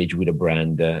world to engage with a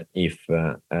brand if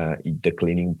the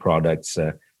cleaning products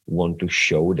want to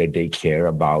show that they care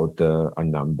about a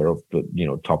number of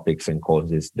topics and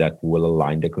causes that will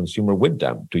align the consumer with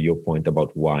them. To your point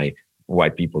about why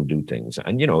people do things,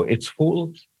 and it's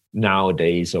full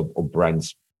nowadays of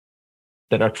brands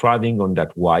that are thriving on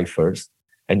that why first.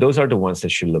 And those are the ones that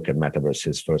should look at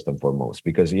metaverses first and foremost,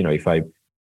 because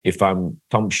if I'm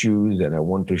Tom Shoes and I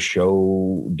want to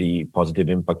show the positive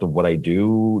impact of what I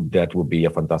do, that would be a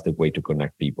fantastic way to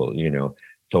connect people.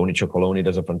 Tony Chocolonely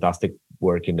does a fantastic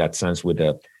work in that sense with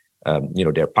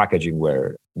their packaging,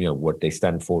 where what they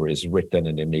stand for is written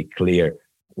and they make clear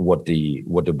what the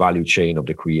value chain of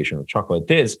the creation of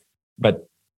chocolate is. But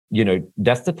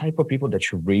that's the type of people that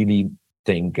should really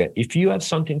think, if you have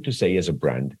something to say as a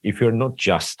brand, if you're not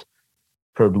just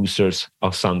producers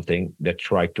of something that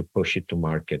try to push it to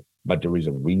market, but there is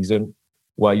a reason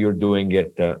why you're doing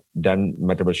it, then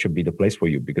Metaverse should be the place for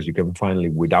you, because you can finally,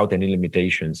 without any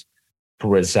limitations,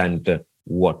 present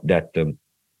what that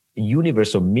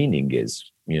universal meaning is.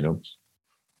 Yeah,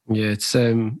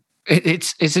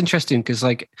 it's interesting because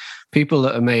people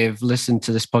that may have listened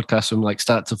to this podcast from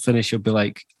start to finish will be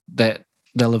like that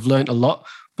they'll have learned a lot,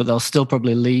 but they'll still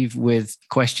probably leave with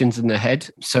questions in their head.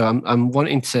 So I'm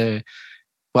wanting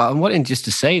just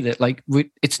to say that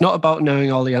it's not about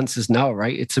knowing all the answers now,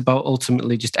 right? It's about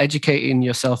ultimately just educating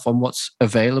yourself on what's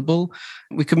available.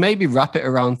 We could maybe wrap it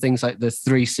around things like the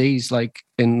 3 C's,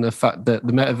 in the fact that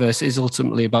the metaverse is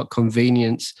ultimately about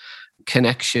convenience,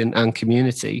 connection, and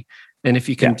community. And if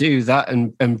you can do that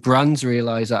and brands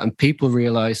realize that and people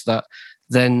realize that,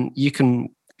 then you can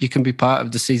be part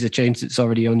of the seas of change that's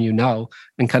already on you now,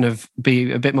 and kind of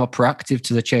be a bit more proactive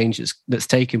to the change that's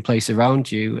taking place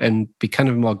around you, and be kind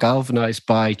of more galvanized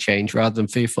by change rather than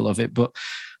fearful of it. But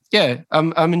yeah,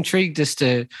 I'm intrigued as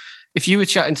to if you were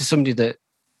chatting to somebody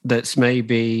that's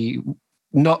maybe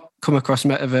not come across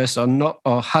metaverse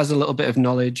or has a little bit of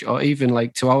knowledge, or even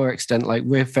to our extent,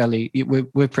 we're pretty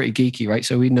geeky, right?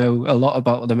 So we know a lot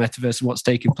about the metaverse and what's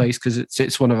taking place because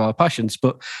it's one of our passions.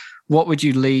 But what would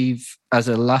you leave as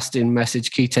a lasting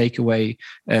message, key takeaway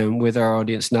with our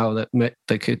audience now that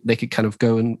they could kind of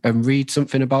go and read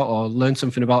something about or learn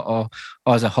something about, or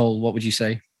as a whole, what would you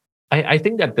say? I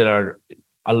think that there are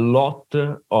a lot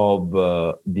of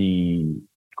the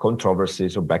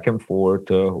controversies or back and forth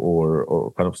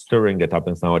or kind of stirring that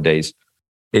happens nowadays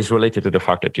is related to the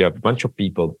fact that you have a bunch of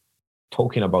people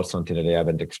talking about something that they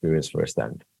haven't experienced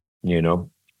firsthand.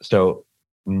 So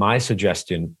my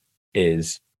suggestion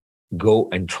is, go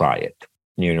and try it.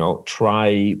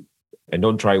 Try, and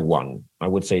don't try one. I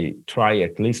would say try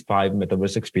at least 5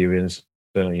 metaverse experience.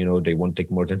 They won't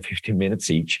take more than 15 minutes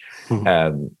each,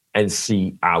 and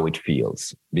see how it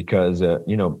feels. Because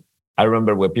I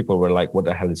remember where people were like, "What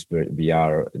the hell is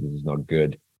VR? This is not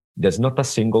good." There's not a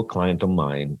single client of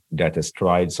mine that has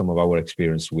tried some of our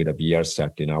experience with a VR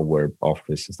set in our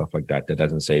office and stuff like that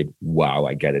doesn't say, "Wow,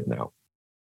 I get it now."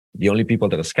 The only people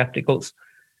that are skeptical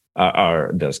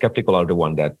are the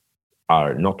ones that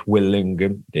are not willing,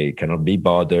 they cannot be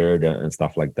bothered, and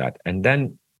stuff like that. And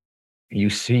then you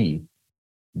see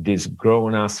this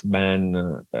grown-ass man,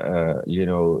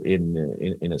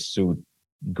 in a suit,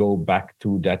 go back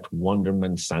to that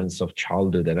wonderment sense of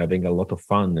childhood and having a lot of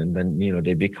fun, and then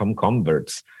they become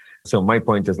converts. So my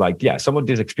point is some of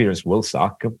this experience will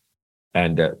suck.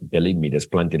 And believe me, there's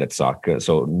plenty that suck.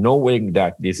 So knowing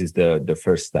that this is the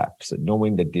first steps,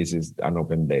 knowing that this is an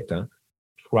open beta,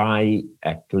 try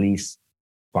at least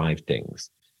 5 things.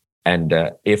 And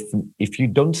if you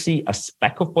don't see a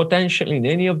speck of potential in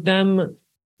any of them,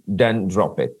 then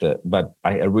drop it. But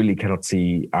I really cannot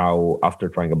see how, after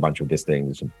trying a bunch of these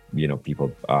things,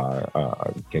 people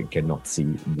cannot see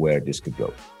where this could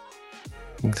go.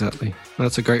 Exactly.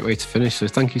 That's a great way to finish. So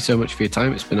thank you so much for your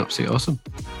time. It's been absolutely awesome.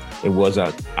 It was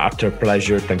an utter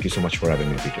pleasure. Thank you so much for having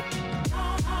me, Peter.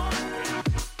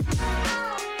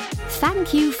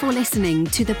 Thank you for listening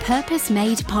to the Purpose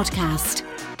Made podcast.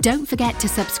 Don't forget to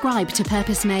subscribe to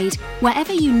Purpose Made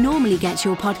wherever you normally get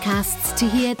your podcasts to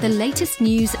hear the latest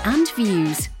news and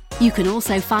views. You can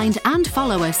also find and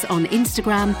follow us on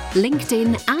Instagram,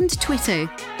 LinkedIn, and Twitter,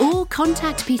 or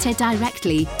contact Peter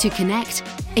directly to connect,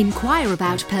 inquire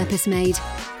about Purpose Made,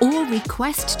 or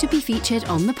request to be featured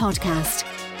on the podcast.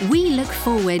 We look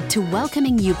forward to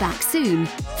welcoming you back soon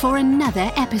for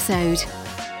another episode.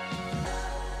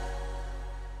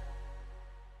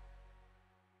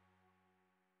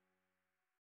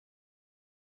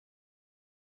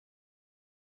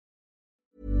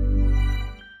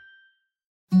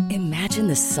 Imagine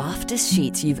the softest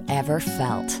sheets you've ever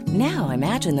felt. Now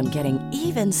imagine them getting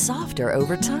even softer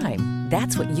over time.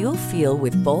 That's what you'll feel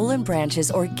with Boll & Branch's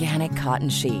organic cotton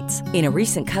sheets. In a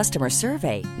recent customer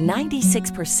survey,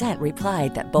 96%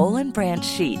 replied that Boll & Branch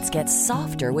sheets get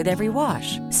softer with every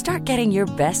wash. Start getting your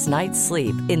best night's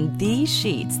sleep in these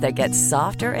sheets that get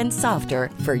softer and softer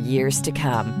for years to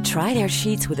come. Try their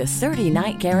sheets with a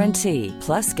 30-night guarantee.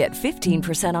 Plus, get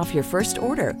 15% off your first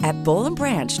order at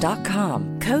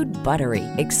bollandbranch.com. Code BUTTERY.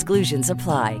 Exclusions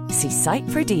apply. See site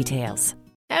for details.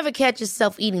 Ever catch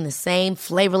yourself eating the same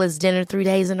flavorless dinner 3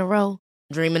 days in a row?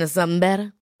 Dreaming of something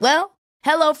better? Well,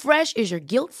 HelloFresh is your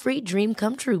guilt-free dream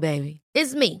come true, baby.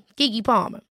 It's me, Keke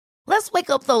Palmer. Let's wake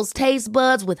up those taste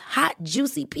buds with hot,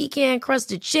 juicy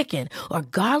pecan-crusted chicken or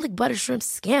garlic butter shrimp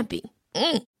scampi.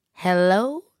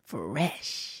 Hello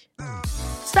Fresh.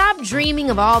 Stop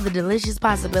dreaming of all the delicious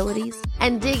possibilities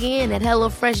and dig in at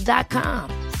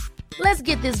HelloFresh.com. Let's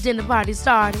get this dinner party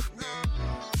started.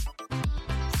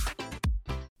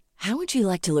 How would you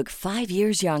like to look 5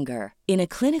 years younger? In a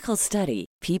clinical study,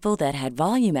 people that had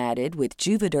volume added with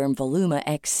Juvederm Voluma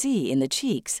XC in the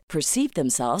cheeks perceived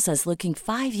themselves as looking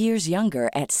 5 years younger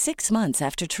at 6 months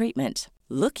after treatment.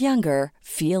 Look younger,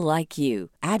 feel like you.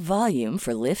 Add volume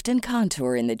for lift and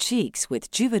contour in the cheeks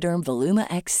with Juvederm Voluma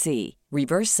XC.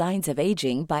 Reverse signs of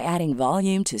aging by adding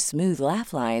volume to smooth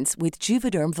laugh lines with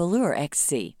Juvederm Volure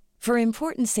XC. For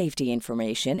important safety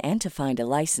information and to find a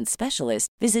licensed specialist,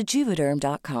 visit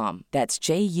Juvederm.com. That's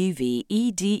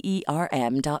JUVEDERM.com.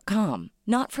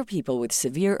 Not for people with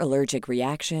severe allergic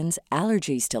reactions,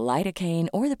 allergies to lidocaine,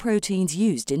 or the proteins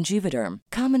used in Juvederm.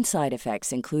 Common side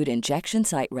effects include injection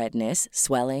site redness,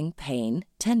 swelling, pain,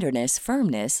 tenderness,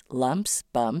 firmness, lumps,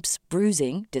 bumps,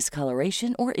 bruising,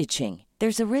 discoloration, or itching.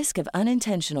 There's a risk of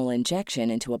unintentional injection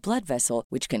into a blood vessel,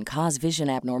 which can cause vision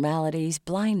abnormalities,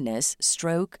 blindness,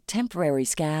 stroke, temporary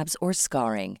scabs, or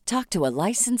scarring. Talk to a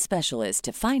licensed specialist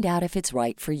to find out if it's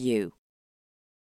right for you.